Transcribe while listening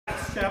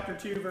chapter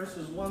 2,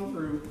 verses 1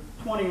 through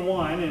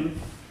 21,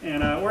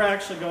 and we're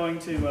actually going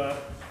to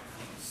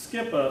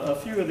skip a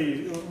few of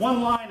these,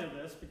 one line of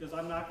this, because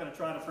I'm not going to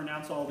try to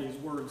pronounce all these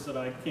words that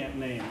I can't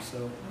name.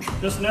 So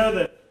just know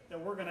that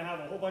we're going to have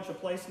a whole bunch of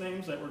place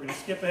names that we're going to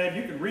skip ahead.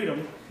 You can read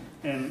them,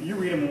 and you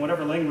read them in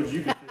whatever language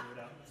you can figure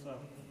it out. So,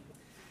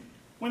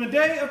 when the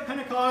day of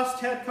Pentecost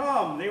had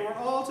come, they were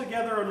all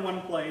together in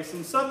one place,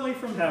 and suddenly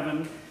from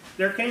heaven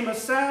there came a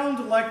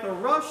sound like the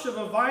rush of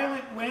a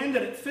violent wind,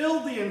 and it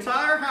filled the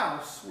entire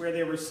house where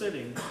they were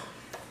sitting.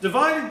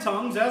 Divided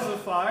tongues as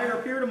of fire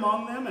appeared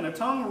among them, and a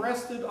tongue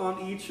rested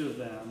on each of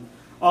them.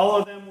 All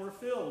of them were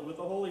filled with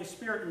the Holy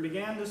Spirit and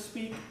began to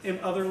speak in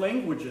other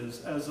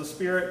languages as the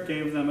Spirit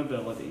gave them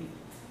ability.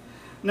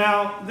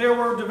 Now there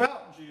were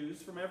devout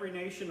Jews from every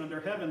nation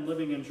under heaven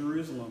living in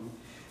Jerusalem.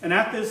 And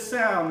at this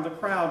sound the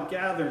crowd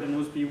gathered and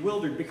was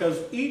bewildered, because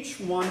each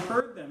one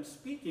heard them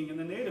speaking in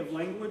the native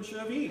language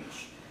of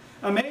each.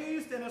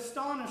 Amazed and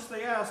astonished,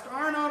 they asked,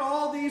 "Are not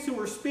all these who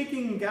are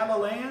speaking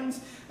Galileans?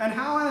 And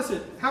how is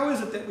it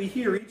that we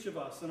hear each of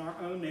us in our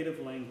own native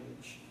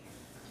language?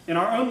 In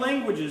our own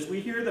languages we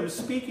hear them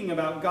speaking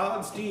about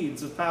God's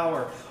deeds of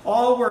power."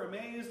 All were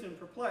amazed and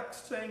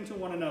perplexed, saying to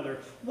one another,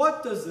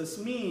 "What does this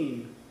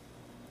mean?"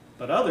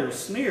 But others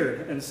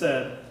sneered and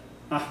said,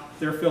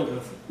 "They're filled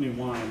with new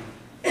wine."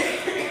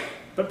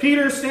 But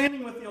Peter,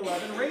 standing with the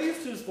 11,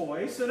 raised his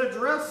voice and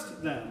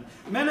addressed them.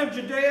 "Men of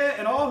Judea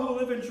and all who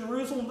live in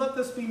Jerusalem, let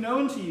this be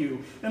known to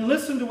you, and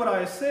listen to what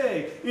I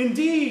say.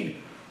 Indeed,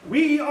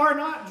 we are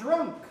not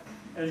drunk,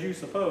 as you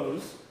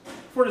suppose,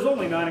 for it is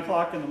only 9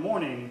 o'clock in the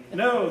morning.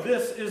 No,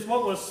 this is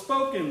what was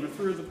spoken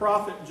through the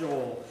prophet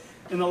Joel.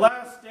 In the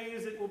last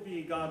days it will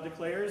be, God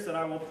declares, that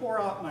I will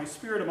pour out my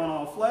Spirit upon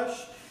all flesh,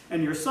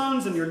 and your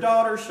sons and your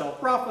daughters shall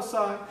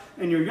prophesy,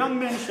 and your young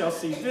men shall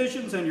see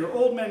visions, and your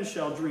old men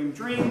shall dream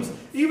dreams,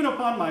 even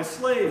upon my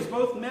slaves,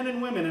 both men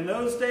and women. In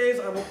those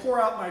days I will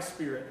pour out my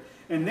Spirit,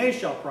 and they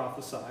shall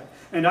prophesy.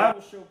 And I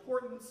will show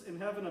portents in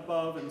heaven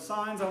above, and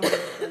signs on the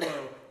earth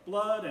below,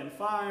 blood and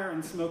fire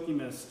and smoky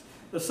mist.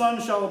 The sun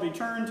shall be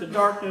turned to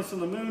darkness,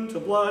 and the moon to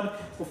blood,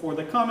 before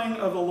the coming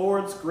of the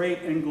Lord's great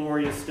and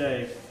glorious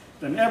day.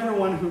 Then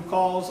everyone who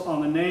calls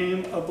on the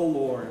name of the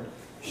Lord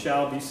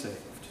shall be saved."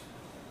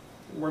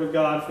 The word of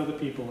God for the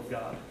people of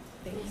God.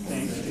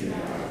 Thanks be to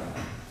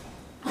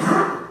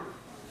God.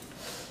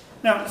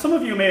 Now, some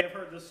of you may have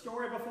heard this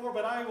story before,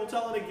 but I will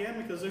tell it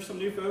again because there's some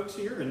new folks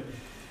here.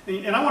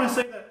 And I want to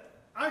say that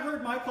I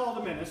heard my call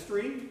to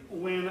ministry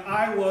when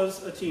I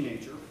was a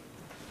teenager.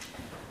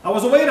 I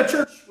was away at a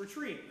church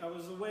retreat. I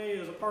was away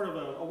as a part of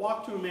a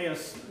walk to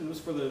Emmaus, and it was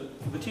for the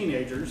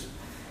teenagers.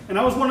 And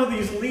I was one of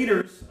these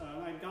leaders.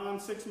 I'd gone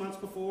 6 months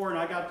before, and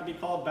I got to be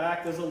called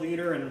back as a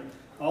leader. And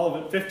all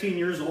of it, 15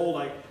 years old,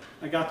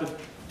 I got to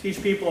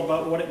teach people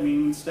about what it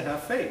means to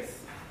have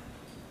faith.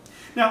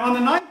 Now, on the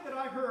night that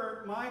I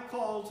heard my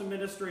call to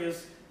ministry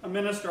as a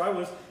minister, I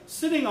was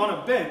sitting on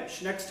a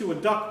bench next to a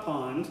duck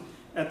pond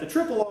at the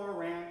R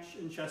Ranch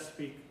in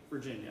Chesapeake,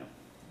 Virginia.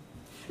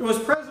 It was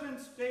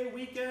President's Day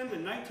weekend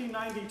in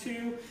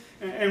 1992,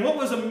 and what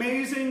was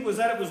amazing was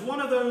that it was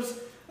one of those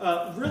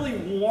really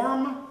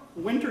warm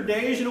winter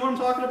days. You know what I'm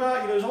talking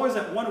about? There's always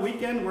that one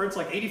weekend where it's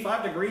like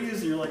 85 degrees,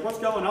 and you're like, what's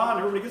going on?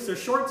 Everybody gets their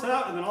shorts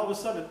out, and then all of a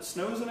sudden it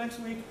snows the next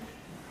week.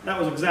 That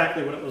was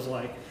exactly what it was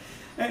like.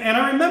 And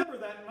I remember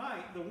that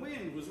night, the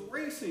wind was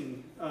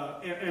racing,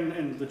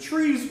 and the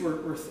trees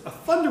were a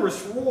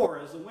thunderous roar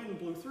as the wind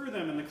blew through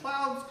them, and the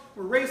clouds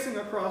were racing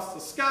across the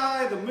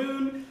sky.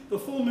 The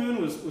full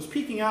moon was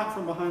peeking out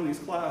from behind these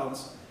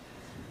clouds.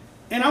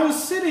 And I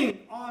was sitting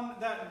on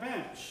that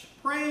bench,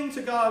 praying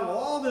to God while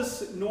all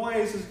this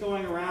noise is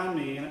going around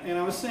me, and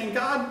I was saying,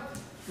 "God,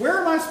 where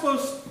am I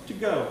supposed to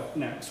go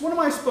next? What am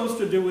I supposed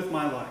to do with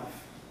my life?"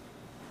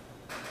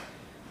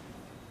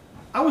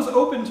 I was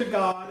open to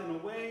God in a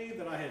way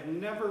that I had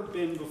never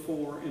been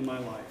before in my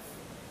life.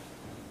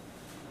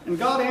 And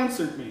God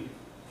answered me.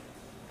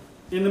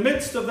 In the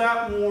midst of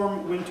that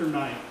warm winter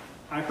night,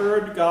 I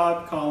heard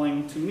God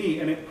calling to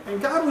me,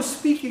 and God was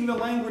speaking the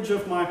language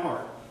of my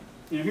heart.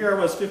 Here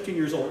I was, 15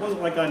 years old. It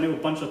wasn't like I knew a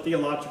bunch of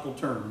theological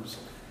terms.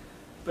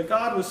 But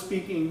God was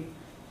speaking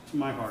to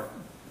my heart.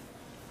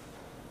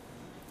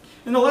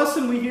 In the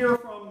lesson we hear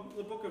from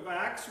the book of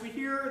Acts, we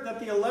hear that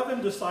the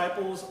 11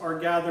 disciples are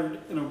gathered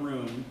in a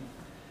room.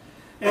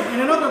 And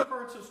in other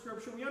parts of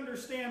Scripture, we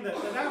understand that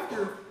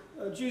after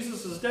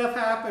Jesus' death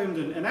happened,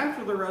 and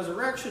after the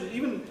resurrection,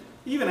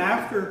 even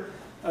after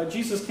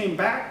Jesus came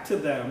back to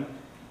them,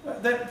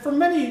 that for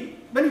many,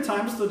 many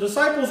times the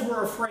disciples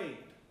were afraid.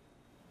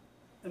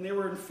 And they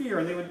were in fear,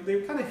 and they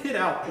would kind of hid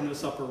out in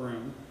this upper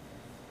room.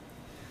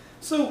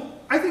 So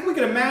I think we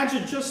can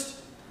imagine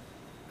just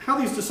how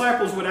these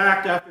disciples would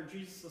act after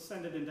Jesus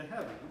ascended into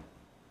heaven.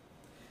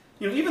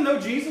 Even though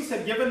Jesus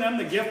had given them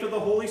the gift of the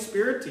Holy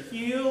Spirit to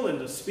heal and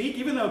to speak,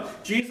 even though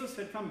Jesus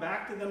had come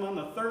back to them on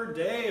the third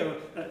day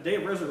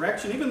of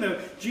resurrection, even though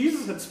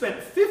Jesus had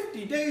spent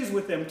 50 days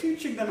with them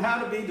teaching them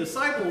how to be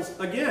disciples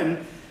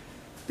again,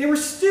 they were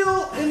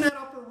still in that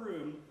upper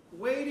room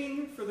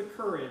waiting for the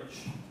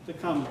courage to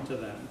come to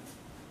them.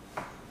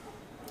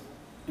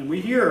 And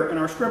we hear in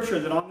our scripture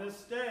that on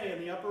this day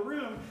in the upper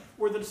room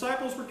where the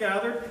disciples were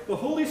gathered, the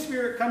Holy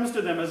Spirit comes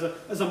to them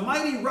as a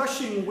mighty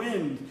rushing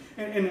wind,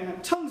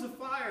 and tongues of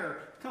fire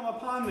come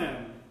upon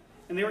them.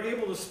 And they were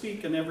able to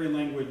speak in every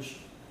language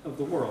of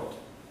the world.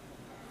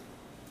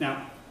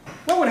 Now,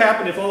 what would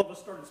happen if all of us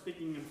started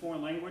speaking in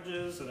foreign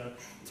languages and a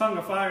tongue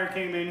of fire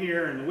came in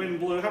here and the wind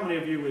blew? How many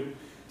of you would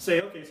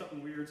say, okay,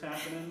 something weird's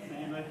happening?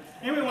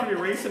 Anybody want to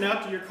be racing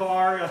out to your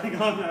car? Like,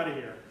 I'm out of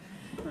here,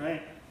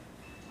 right?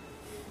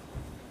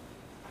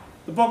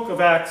 The book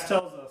of Acts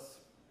tells us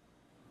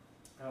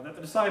that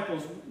the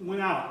disciples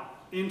went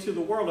out into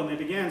the world and they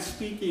began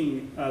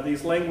speaking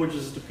these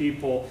languages to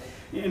people.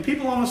 And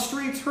people on the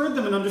streets heard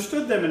them and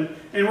understood them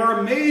and were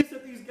amazed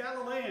at these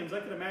Galileans. I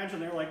can imagine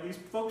they were like these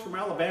folks from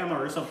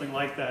Alabama or something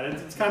like that.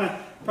 It's kind of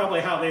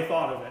probably how they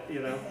thought of it,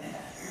 you know.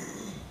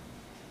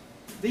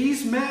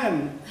 These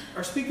men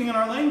are speaking in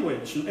our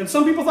language. And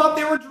some people thought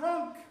they were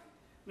drunk.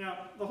 Now,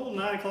 the whole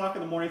 9 o'clock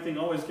in the morning thing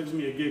always gives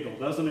me a giggle,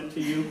 doesn't it, to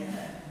you?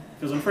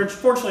 Because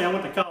unfortunately, I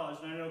went to college,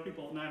 and I know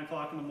people at 9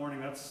 o'clock in the morning,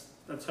 that's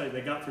how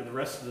they got through the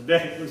rest of the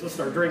day. Let's just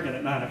start drinking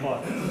at 9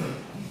 o'clock.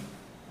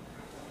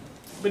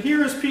 But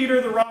here is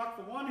Peter the rock,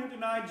 the one who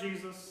denied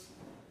Jesus.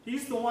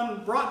 He's the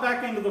one brought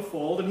back into the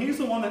fold, and he's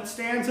the one that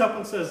stands up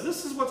and says,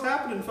 this is what's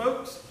happening,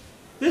 folks.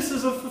 This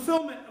is a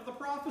fulfillment of the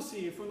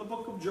prophecy from the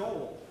book of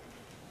Joel.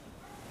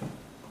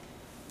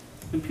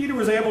 And Peter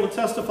was able to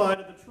testify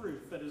to the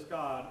truth that is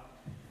God,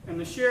 and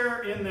to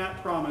share in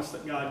that promise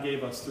that God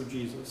gave us through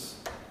Jesus.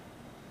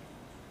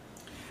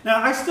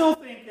 Now, I still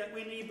think that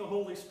we need the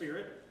Holy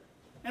Spirit.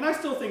 And I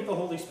still think the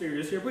Holy Spirit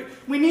is here.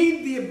 We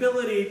need the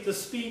ability to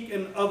speak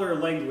in other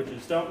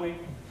languages, don't we?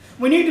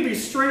 We need to be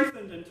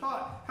strengthened and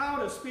taught how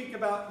to speak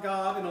about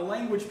God in a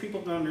language people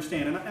don't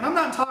understand. And I'm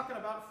not talking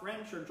about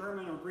French or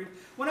German or Greek.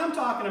 What I'm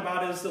talking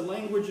about is the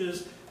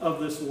languages of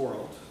this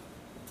world.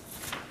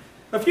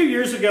 A few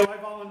years ago, I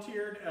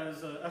volunteered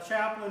as a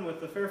chaplain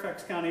with the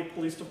Fairfax County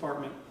Police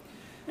Department.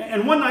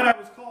 And one night I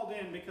was called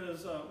in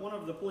because one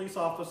of the police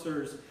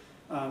officers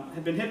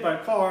had been hit by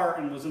a car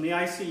and was in the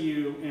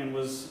ICU and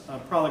was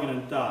probably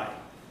going to die.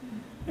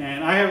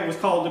 And I was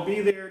called to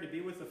be there, to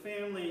be with the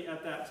family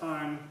at that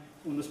time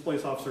when this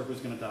police officer was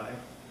going to die.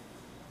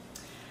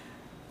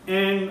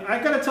 And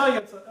I've got to tell you,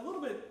 it's a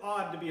little bit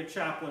odd to be a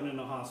chaplain in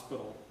a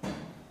hospital.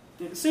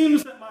 It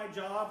seems that my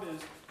job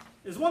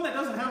is one that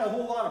doesn't have a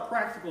whole lot of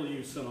practical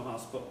use in a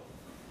hospital.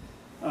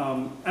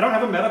 I don't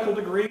have a medical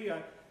degree.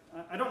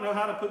 I don't know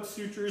how to put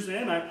sutures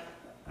in. I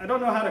don't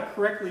know how to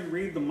correctly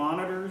read the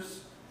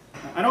monitors.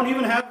 I don't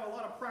even have a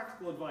lot of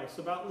practical advice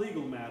about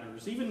legal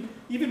matters.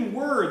 Even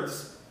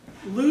words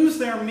lose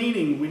their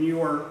meaning when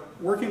you are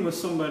working with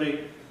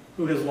somebody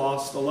who has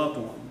lost a loved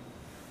one.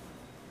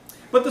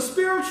 But the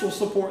spiritual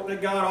support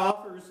that God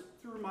offers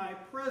through my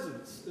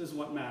presence is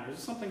what matters.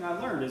 It's something I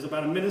learned. It's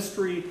about a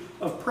ministry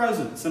of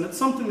presence. And it's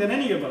something that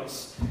any of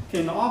us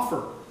can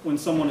offer when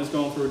someone is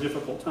going through a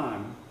difficult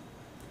time.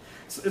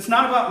 It's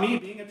not about me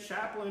being a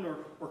chaplain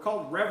or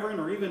called reverend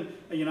or even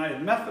a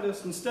United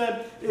Methodist.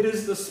 Instead, it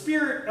is the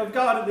Spirit of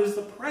God. It is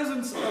the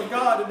presence of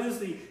God. It is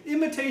the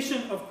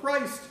imitation of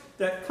Christ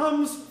that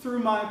comes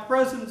through my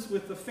presence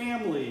with the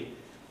family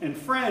and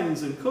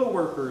friends and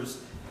co-workers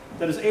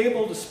that is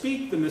able to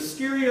speak the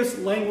mysterious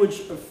language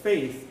of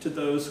faith to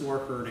those who are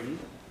hurting.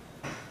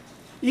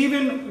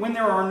 Even when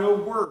there are no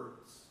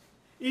words.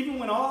 Even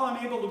when all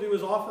I'm able to do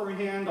is offer a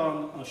hand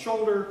on a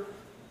shoulder,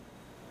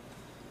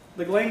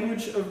 the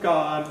language of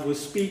God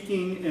was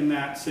speaking in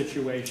that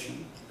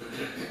situation.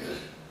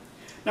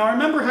 Now, I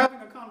remember having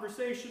a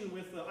conversation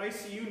with the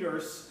ICU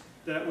nurse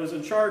that was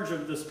in charge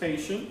of this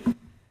patient,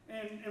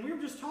 and we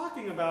were just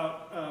talking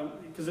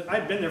about, because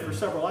I'd been there for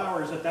several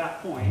hours at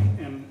that point,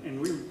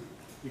 and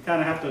you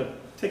kind of have to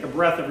take a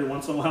breath every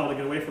once in a while to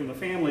get away from the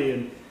family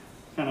and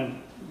kind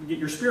of get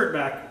your spirit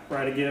back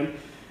right again.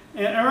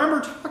 And I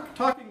remember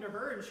talking to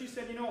her, and she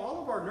said, you know,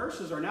 all of our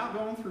nurses are now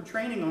going through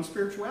training on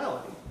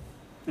spirituality.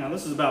 Now,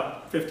 this is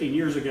about 15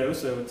 years ago,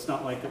 so it's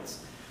not like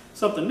it's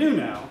something new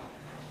now.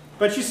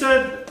 But she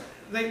said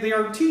they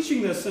are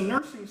teaching this in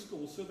nursing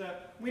school so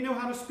that we know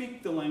how to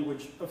speak the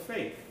language of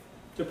faith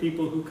to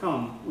people who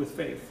come with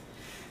faith.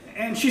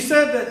 And she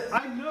said that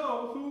I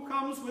know who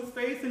comes with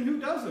faith and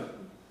who doesn't,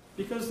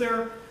 because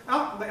the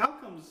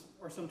outcomes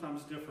are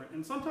sometimes different,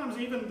 and sometimes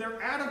even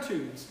their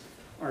attitudes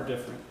are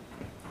different.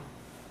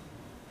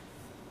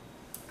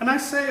 And I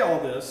say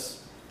all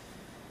this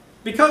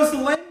because the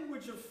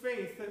language of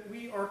faith that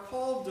we are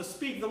called to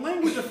speak, the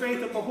language of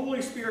faith that the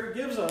Holy Spirit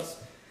gives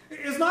us,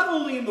 is not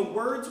only in the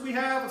words we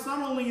have, it's not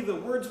only the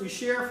words we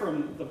share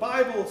from the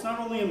Bible, it's not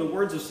only in the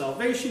words of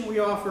salvation we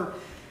offer,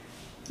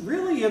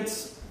 really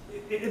it's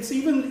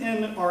even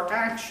in our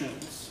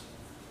actions.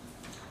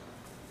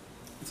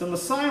 It's in the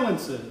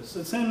silences,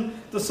 it's in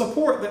the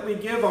support that we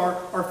give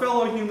our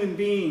fellow human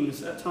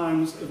beings at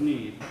times of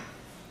need.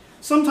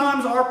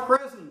 Sometimes our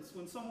presence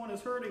when someone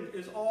is hurting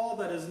is all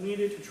that is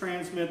needed to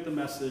transmit the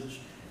message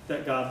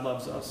that God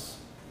loves us.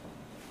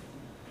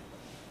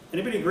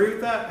 Anybody agree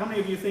with that? How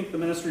many of you think the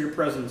ministry of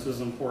presence is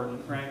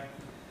important, right?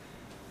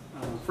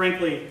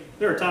 Frankly,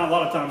 there are a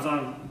lot of times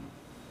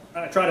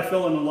I try to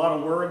fill in a lot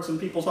of words in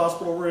people's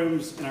hospital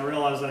rooms, and I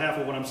realize that half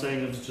of what I'm saying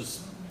is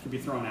just could be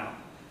thrown out.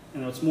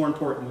 And what's more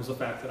important was the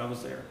fact that I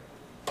was there.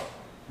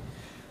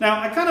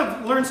 Now, I kind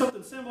of learned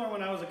something similar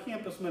when I was a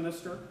campus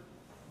minister,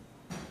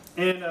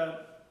 and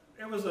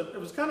it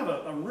was kind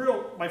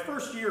of my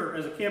first year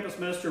as a campus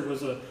minister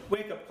was a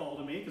wake-up call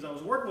to me, because I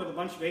was working with a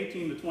bunch of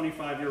 18 to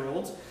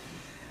 25-year-olds.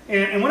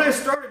 And when I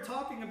started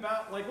talking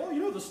about, like, well, you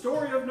know, the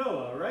story of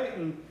Noah, right?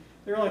 And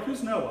they were like,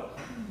 who's Noah?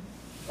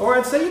 Or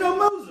I'd say, you know,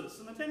 Moses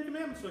and the Ten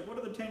Commandments. Like, what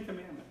are the Ten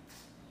Commandments?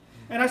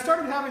 And I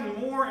started having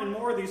more and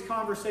more of these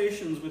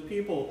conversations with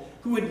people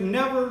who had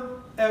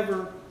never,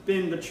 ever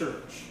been to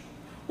church.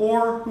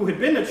 Or who had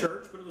been to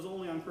church, but it was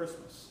only on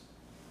Christmas.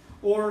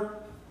 Or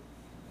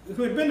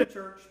who had been to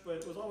church,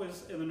 but was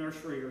always in the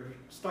nursery or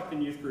stuck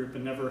in youth group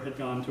and never had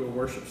gone to a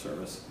worship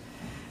service.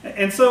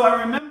 And so I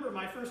remember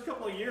my first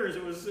couple of years,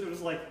 it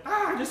was like,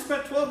 I just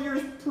spent 12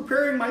 years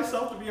preparing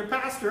myself to be a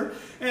pastor,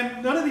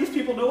 and none of these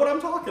people know what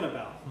I'm talking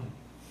about.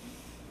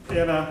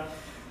 And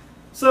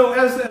so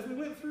as we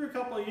went through a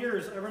couple of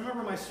years, I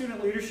remember my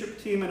student leadership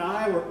team and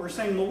I were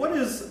saying, well, what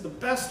is the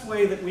best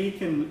way that we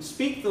can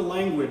speak the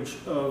language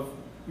of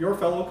your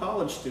fellow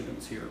college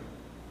students here?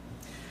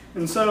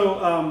 And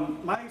so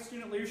my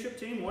student leadership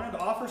team wanted to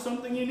offer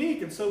something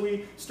unique, and so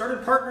we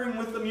started partnering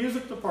with the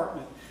music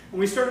department. And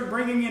we started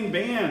bringing in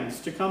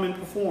bands to come and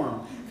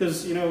perform.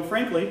 Because, you know,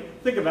 frankly,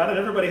 think about it,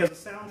 everybody has a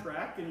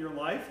soundtrack in your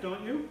life,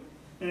 don't you?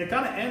 And it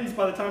kind of ends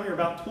by the time you're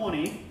about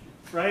 20,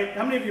 right?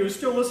 How many of you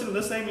still listen to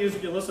the same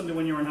music you listened to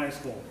when you were in high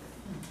school?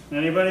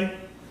 Anybody?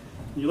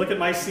 You look at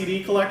my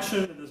CD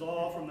collection, it is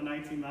all from the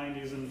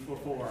 1990s and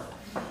before.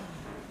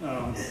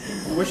 I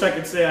wish I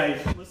could say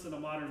I listen to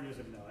modern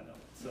music now, I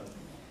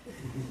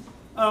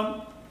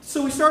don't.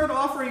 So we started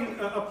offering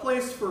a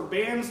place for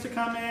bands to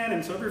come in,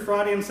 and so every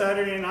Friday and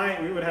Saturday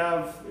night we would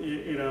have,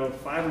 you know,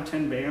 5 or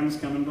 10 bands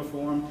come and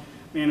perform.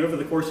 And over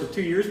the course of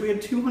 2 years we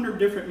had 200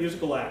 different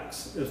musical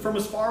acts from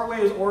as far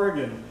away as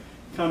Oregon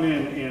come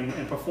in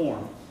and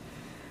perform.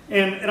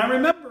 And I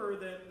remember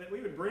that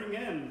we would bring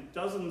in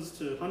dozens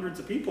to hundreds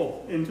of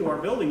people into our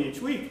building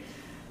each week.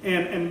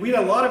 And we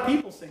had a lot of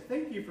people say,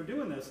 thank you for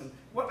doing this. And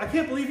I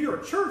can't believe you're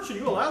a church and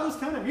you allow this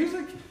kind of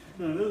music.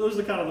 Those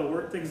are kind of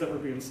the things that were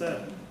being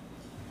said.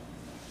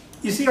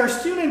 You see, our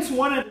students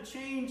wanted to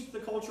change the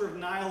culture of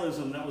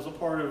nihilism that was a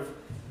part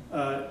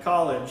of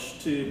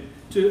college to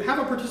have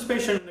a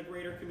participation in the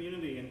greater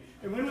community.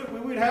 And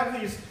when we'd have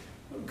these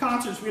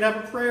concerts, we'd have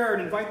a prayer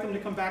and invite them to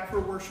come back for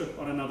worship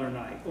on another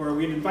night. Or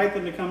we'd invite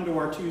them to come to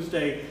our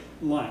Tuesday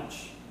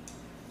lunch.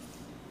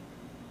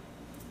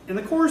 In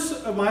the course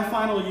of my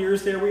final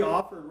years there, we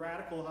offered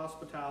radical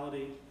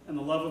hospitality and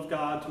the love of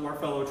God to our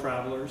fellow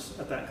travelers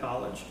at that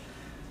college.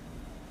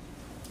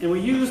 And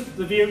we used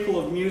the vehicle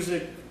of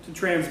music to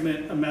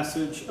transmit a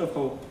message of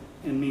hope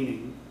and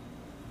meaning.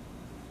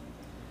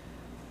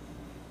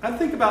 I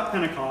think about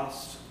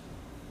Pentecost.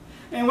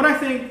 And what I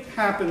think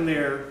happened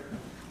there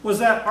was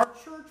that our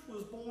church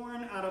was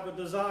born out of a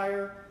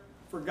desire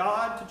for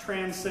God to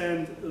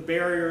transcend the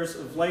barriers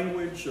of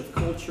language, of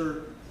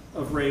culture,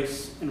 of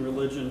race, and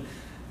religion.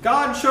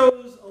 God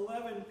chose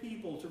 11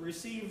 people to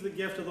receive the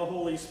gift of the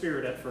Holy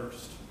Spirit at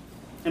first.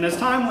 And as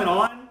time went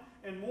on,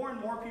 and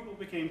more people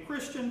became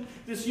Christian,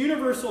 this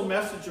universal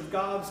message of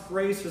God's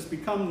grace has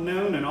become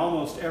known in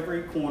almost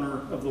every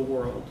corner of the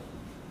world.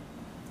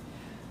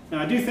 Now,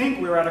 I do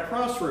think we're at a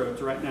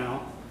crossroads right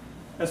now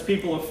as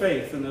people of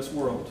faith in this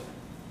world.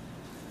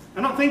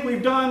 I don't think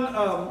we've done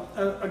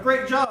a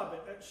great job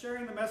at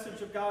sharing the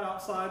message of God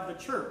outside the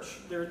church.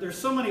 There's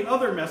so many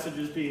other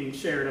messages being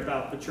shared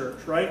about the church,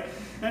 right?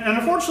 And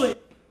unfortunately,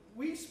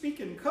 we speak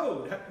in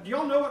code. Do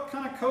y'all know what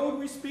kind of code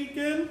we speak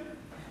in?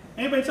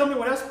 Anybody tell me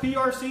what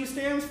SPRC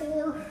stands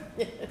for?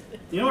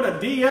 You know what a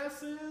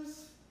DS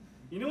is?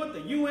 You know what the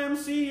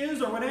UMC is,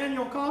 or what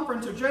annual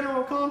conference or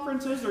general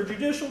conference is, or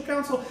judicial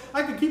council?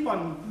 I could keep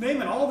on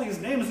naming all these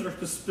names that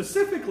are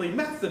specifically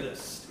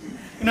Methodist.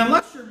 And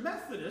unless you're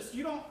Methodist,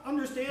 you don't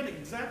understand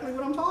exactly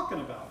what I'm talking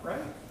about,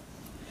 right?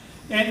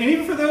 And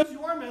even for those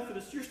who are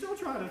Methodist, you're still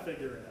trying to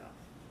figure it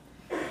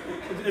out.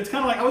 It's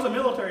kind of like, I was a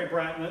military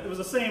brat, and it was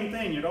the same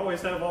thing. You'd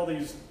always have all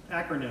these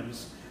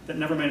acronyms that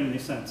never made any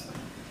sense.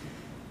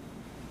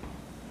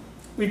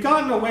 We've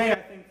gotten away, I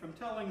think, from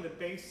telling the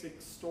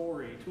basic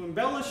story, to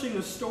embellishing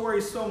the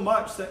story so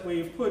much that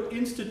we've put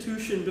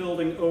institution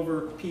building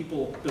over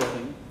people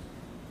building.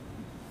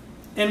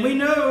 And we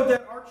know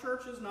that our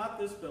church is not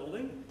this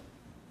building.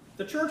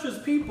 The church is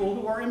people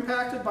who are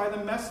impacted by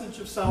the message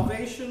of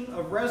salvation,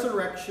 of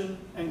resurrection,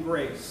 and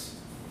grace.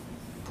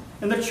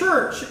 And the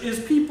church is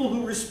people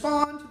who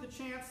respond to the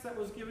chance that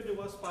was given to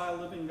us by a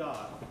living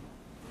God.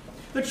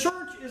 The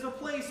church is a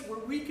place where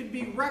we can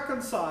be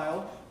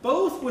reconciled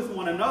both with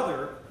one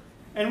another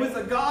and with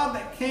a God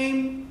that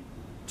came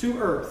to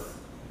earth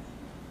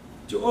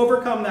to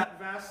overcome that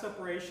vast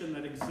separation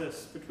that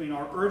exists between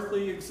our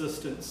earthly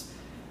existence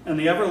and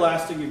the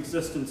everlasting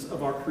existence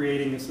of our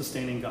creating and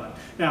sustaining God.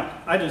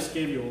 Now, I just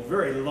gave you a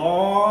very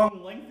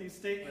long, lengthy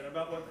statement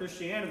about what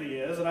Christianity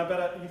is, and I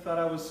bet you thought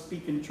I was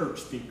speaking church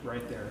speak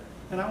right there.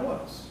 And I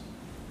was.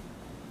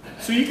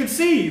 So you can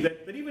see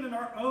that even in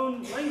our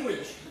own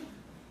language,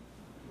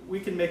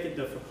 we can make it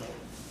difficult.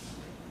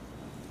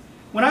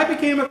 When I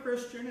became a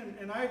Christian,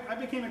 and I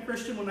became a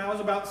Christian when I was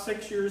about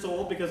 6 years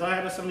old because I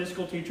had a Sunday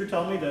school teacher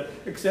tell me to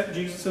accept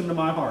Jesus into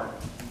my heart.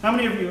 How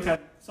many of you had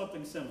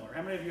something similar?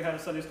 How many of you had a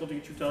Sunday school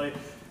teacher tell you,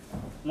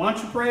 why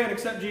don't you pray and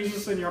accept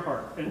Jesus in your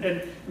heart?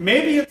 And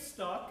maybe it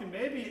stuck, and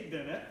maybe it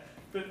didn't,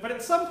 but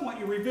at some point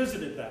you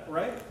revisited that,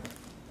 right?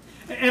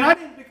 And I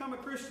didn't become a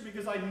Christian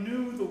because I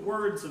knew the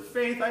words of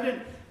faith.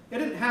 It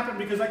didn't happen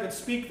because I could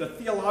speak the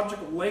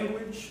theological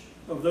language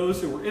of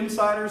those who were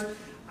insiders.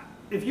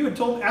 If you had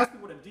asked me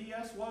what a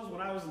DS was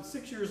when I was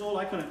 6 years old,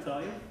 I couldn't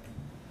tell you.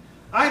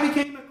 I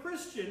became a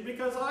Christian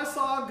because I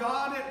saw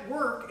God at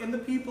work in the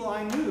people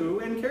I knew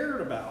and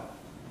cared about.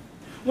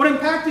 What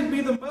impacted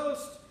me the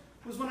most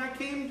was when I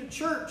came to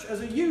church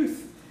as a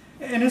youth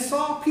and I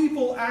saw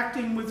people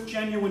acting with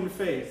genuine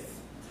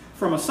faith.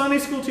 From a Sunday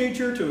school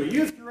teacher to a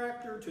youth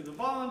director to the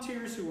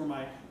volunteers who were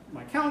my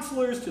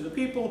counselors to the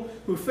people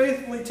who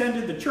faithfully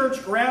tended the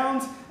church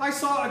grounds, I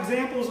saw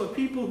examples of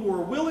people who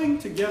were willing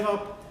to give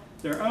up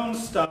their own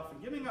stuff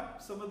and giving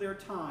up some of their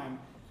time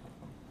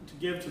to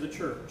give to the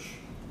church.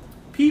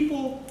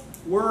 People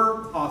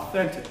were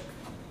authentic.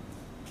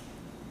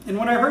 And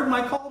when I heard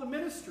my call to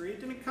ministry, it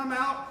didn't come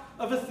out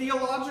of a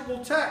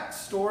theological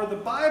text or the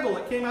Bible.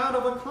 It came out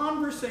of a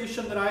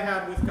conversation that I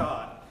had with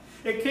God.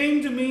 It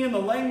came to me in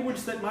the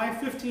language that my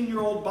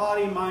 15-year-old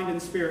body, mind,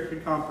 and spirit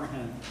could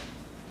comprehend.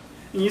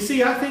 And you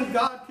see, I think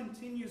God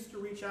continues to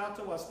reach out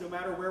to us no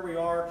matter where we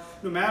are,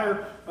 no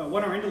matter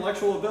what our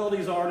intellectual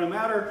abilities are, no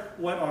matter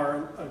what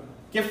our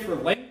gift for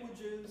language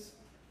is.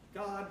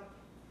 God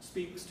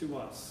speaks to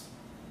us.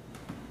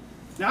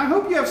 Now, I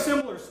hope you have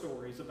similar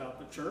stories about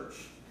the church.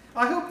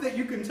 I hope that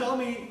you can tell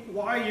me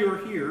why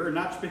you're here, and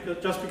not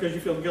just because you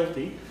feel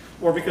guilty,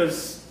 or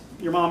because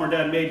your mom or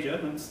dad made you.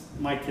 That's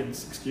my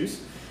kid's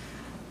excuse.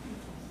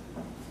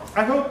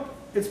 I hope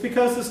it's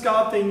because this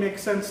God thing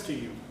makes sense to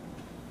you,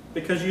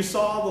 because you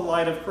saw the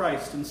light of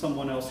Christ in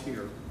someone else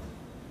here.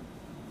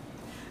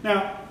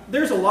 Now,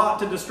 there's a lot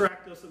to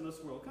distract us in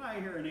this world. Can I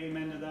hear an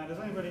amen to that? Is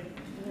anybody?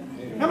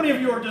 Yeah. How many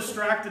of you are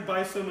distracted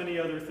by so many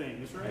other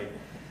things, right?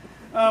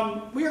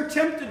 We are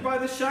tempted by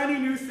the shiny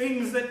new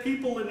things that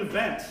people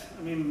invent.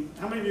 I mean,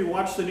 how many of you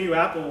watched the new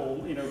Apple,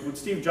 when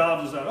Steve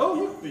Jobs was out, oh,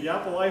 look, the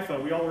Apple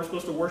iPhone, we all were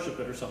supposed to worship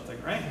it or something,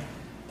 right?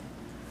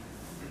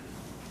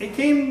 It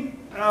came,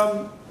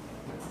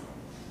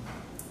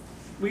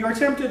 we are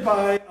tempted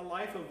by a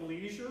life of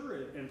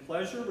leisure and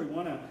pleasure. We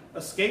want to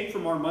escape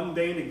from our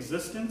mundane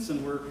existence,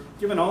 and we're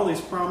given all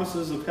these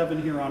promises of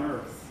heaven here on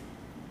earth.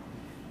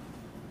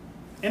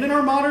 And in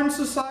our modern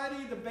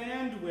society, the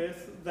bandwidth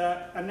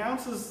that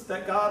announces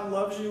that God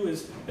loves you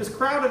is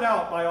crowded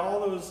out by all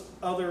those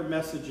other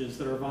messages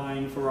that are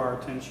vying for our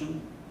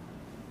attention.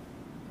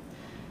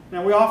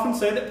 Now, we often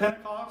say that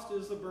Pentecost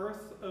is the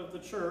birth of the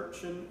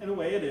church, and in a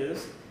way it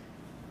is.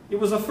 It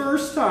was the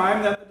first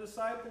time that the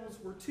disciples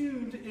were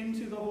tuned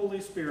into the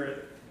Holy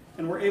Spirit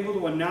and were able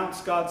to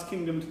announce God's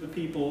kingdom to the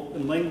people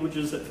in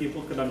languages that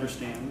people could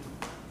understand.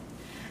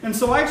 And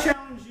so I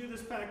challenge you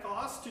this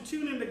Pentecost to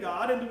tune into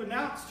God and to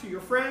announce to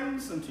your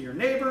friends and to your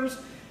neighbors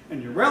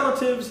and your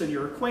relatives and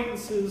your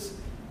acquaintances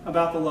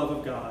about the love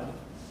of God.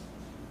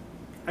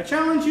 I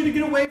challenge you to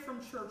get away from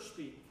church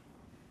speak.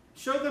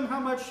 Show them how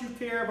much you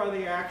care by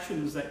the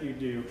actions that you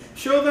do.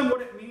 Show them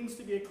what it means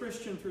to be a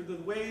Christian through the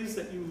ways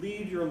that you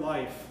lead your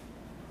life.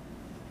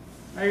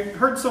 I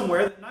heard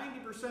somewhere that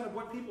 90% of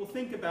what people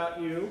think about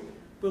you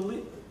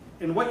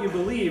and what you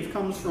believe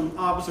comes from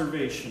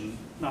observation,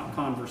 not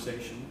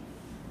conversation.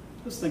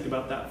 Just think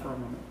about that for a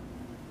moment.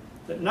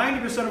 That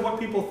 90% of what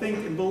people think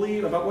and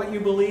believe about what you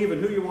believe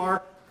and who you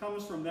are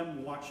comes from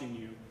them watching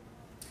you.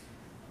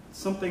 It's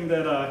something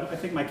that I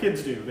think my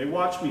kids do. They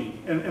watch me,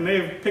 and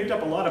they've picked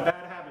up a lot of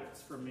bad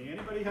habits from me.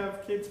 Anybody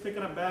have kids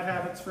picking up bad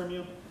habits from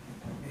you?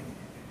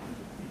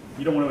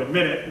 You don't want to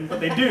admit it, but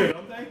they do,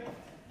 don't they?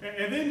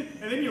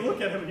 And then you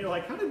look at them and you're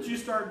like, how did you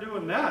start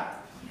doing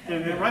that?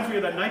 And it reminds me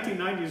of that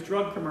 1990s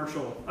drug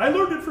commercial. I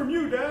learned it from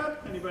you, Dad.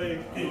 Anybody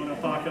know what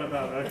I'm talking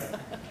about, right?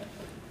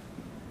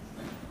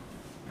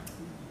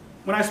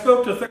 When I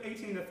spoke to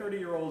 18 to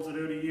 30-year-olds at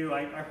ODU,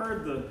 I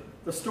heard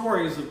the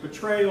stories of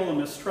betrayal and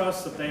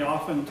mistrust that they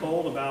often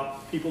told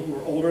about people who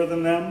were older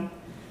than them.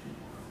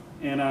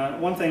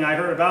 And one thing I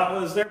heard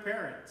about was their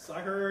parents.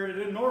 I heard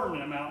an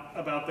inordinate amount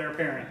about their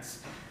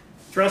parents.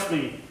 Trust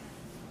me,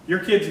 your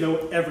kids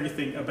know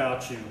everything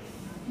about you.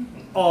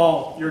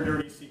 All your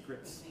dirty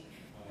secrets.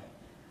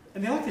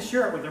 And they like to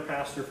share it with their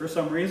pastor for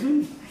some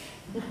reason.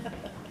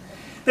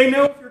 They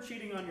know if you're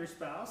cheating on your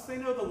spouse. They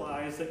know the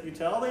lies that you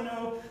tell. They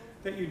know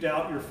that you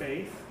doubt your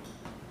faith.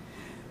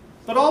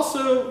 But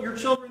also, your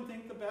children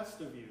think the best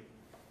of you.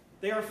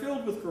 They are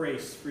filled with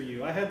grace for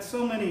you. I had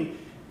so many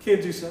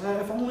kids who said,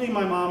 if only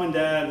my mom and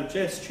dad would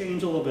just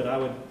change a little bit,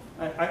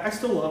 I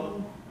still love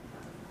them.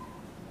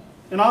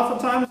 And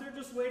oftentimes they're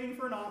just waiting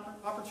for an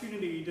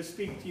opportunity to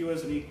speak to you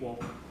as an equal.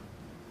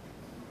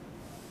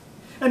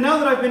 And now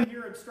that I've been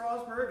here at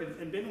Strasbourg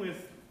and been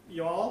with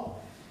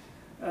y'all,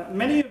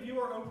 many of you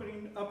are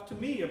opening up to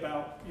me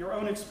about your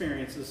own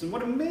experiences. And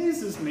what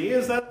amazes me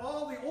is that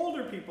all the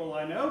older people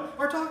I know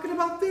are talking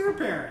about their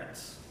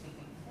parents.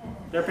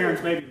 Their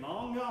parents may be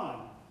long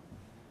gone,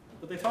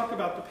 but they talk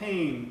about the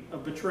pain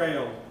of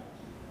betrayal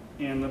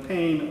and the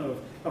pain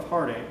of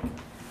heartache.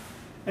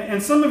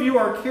 And some of you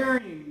are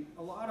carrying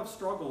a lot of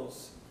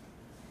struggles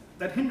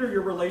that hinder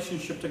your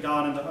relationship to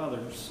God and to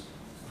others.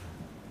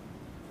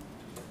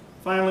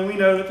 Finally, we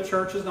know that the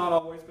church has not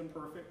always been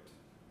perfect.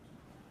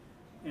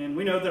 And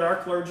we know that our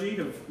clergy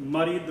have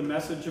muddied the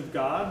message of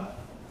God.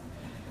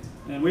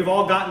 And we've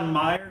all gotten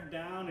mired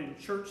down in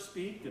church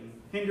speak and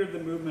hindered the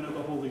movement of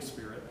the Holy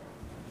Spirit.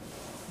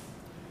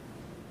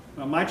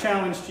 Well, my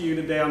challenge to you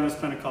today on this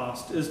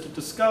Pentecost is to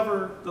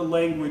discover the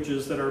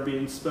languages that are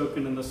being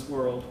spoken in this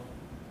world.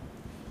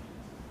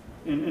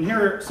 And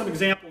here are some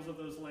examples of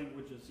those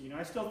languages. You know,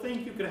 I still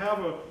think you could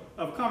have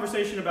a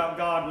conversation about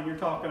God when you're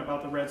talking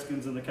about the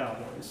Redskins and the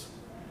Cowboys.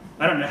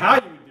 I don't know how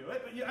you would do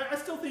it, but I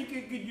still think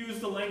you could use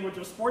the language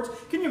of sports.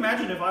 Can you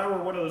imagine if I were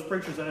one of those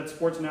preachers that had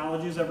sports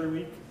analogies every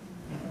week?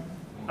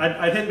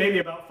 I'd hit maybe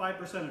about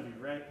 5% of you,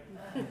 right?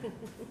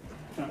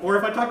 Or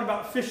if I talked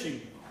about fishing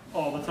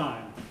all the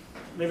time,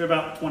 maybe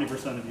about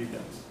 20% of you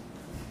guys.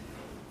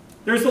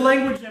 There's the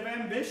language of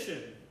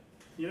ambition.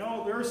 You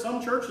know, there are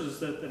some churches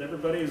that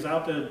everybody is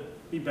out to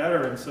be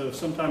better, and so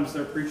sometimes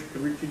their preacher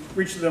can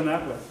reach to them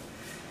that way.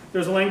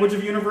 There's a language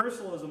of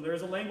universalism.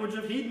 There's a language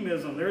of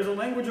hedonism. There's a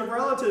language of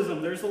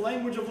relativism. There's a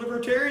language of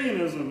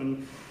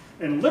libertarianism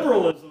and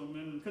liberalism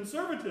and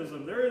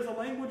conservatism. There is a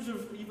language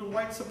of even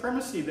white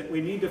supremacy that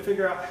we need to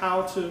figure out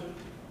how to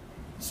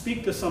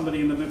speak to somebody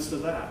in the midst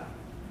of that.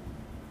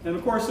 And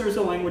of course, there's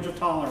a language of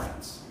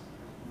tolerance.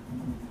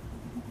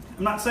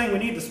 I'm not saying we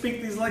need to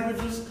speak these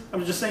languages.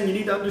 I'm just saying you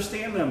need to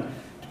understand them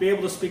to be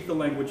able to speak the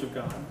language of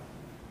God.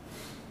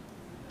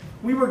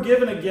 We were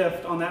given a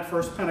gift on that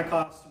first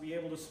Pentecost to be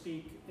able to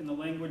speak in the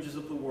languages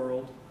of the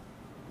world.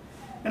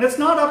 And it's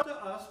not up to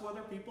us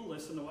whether people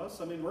listen to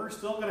us. I mean, we're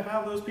still going to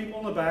have those people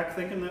in the back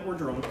thinking that we're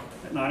drunk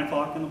at 9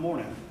 o'clock in the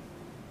morning.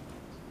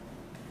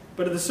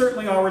 But it is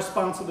certainly our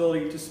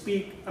responsibility to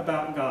speak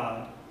about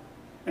God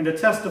and to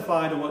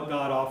testify to what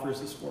God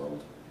offers this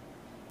world.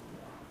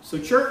 So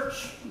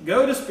church,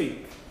 go to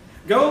speak.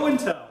 Go and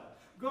tell.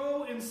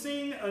 Go and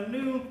sing a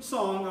new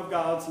song of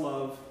God's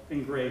love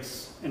and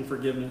grace and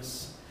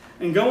forgiveness.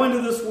 And go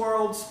into this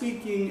world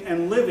speaking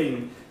and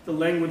living the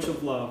language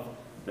of love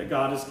that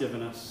God has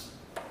given us.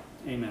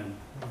 Amen.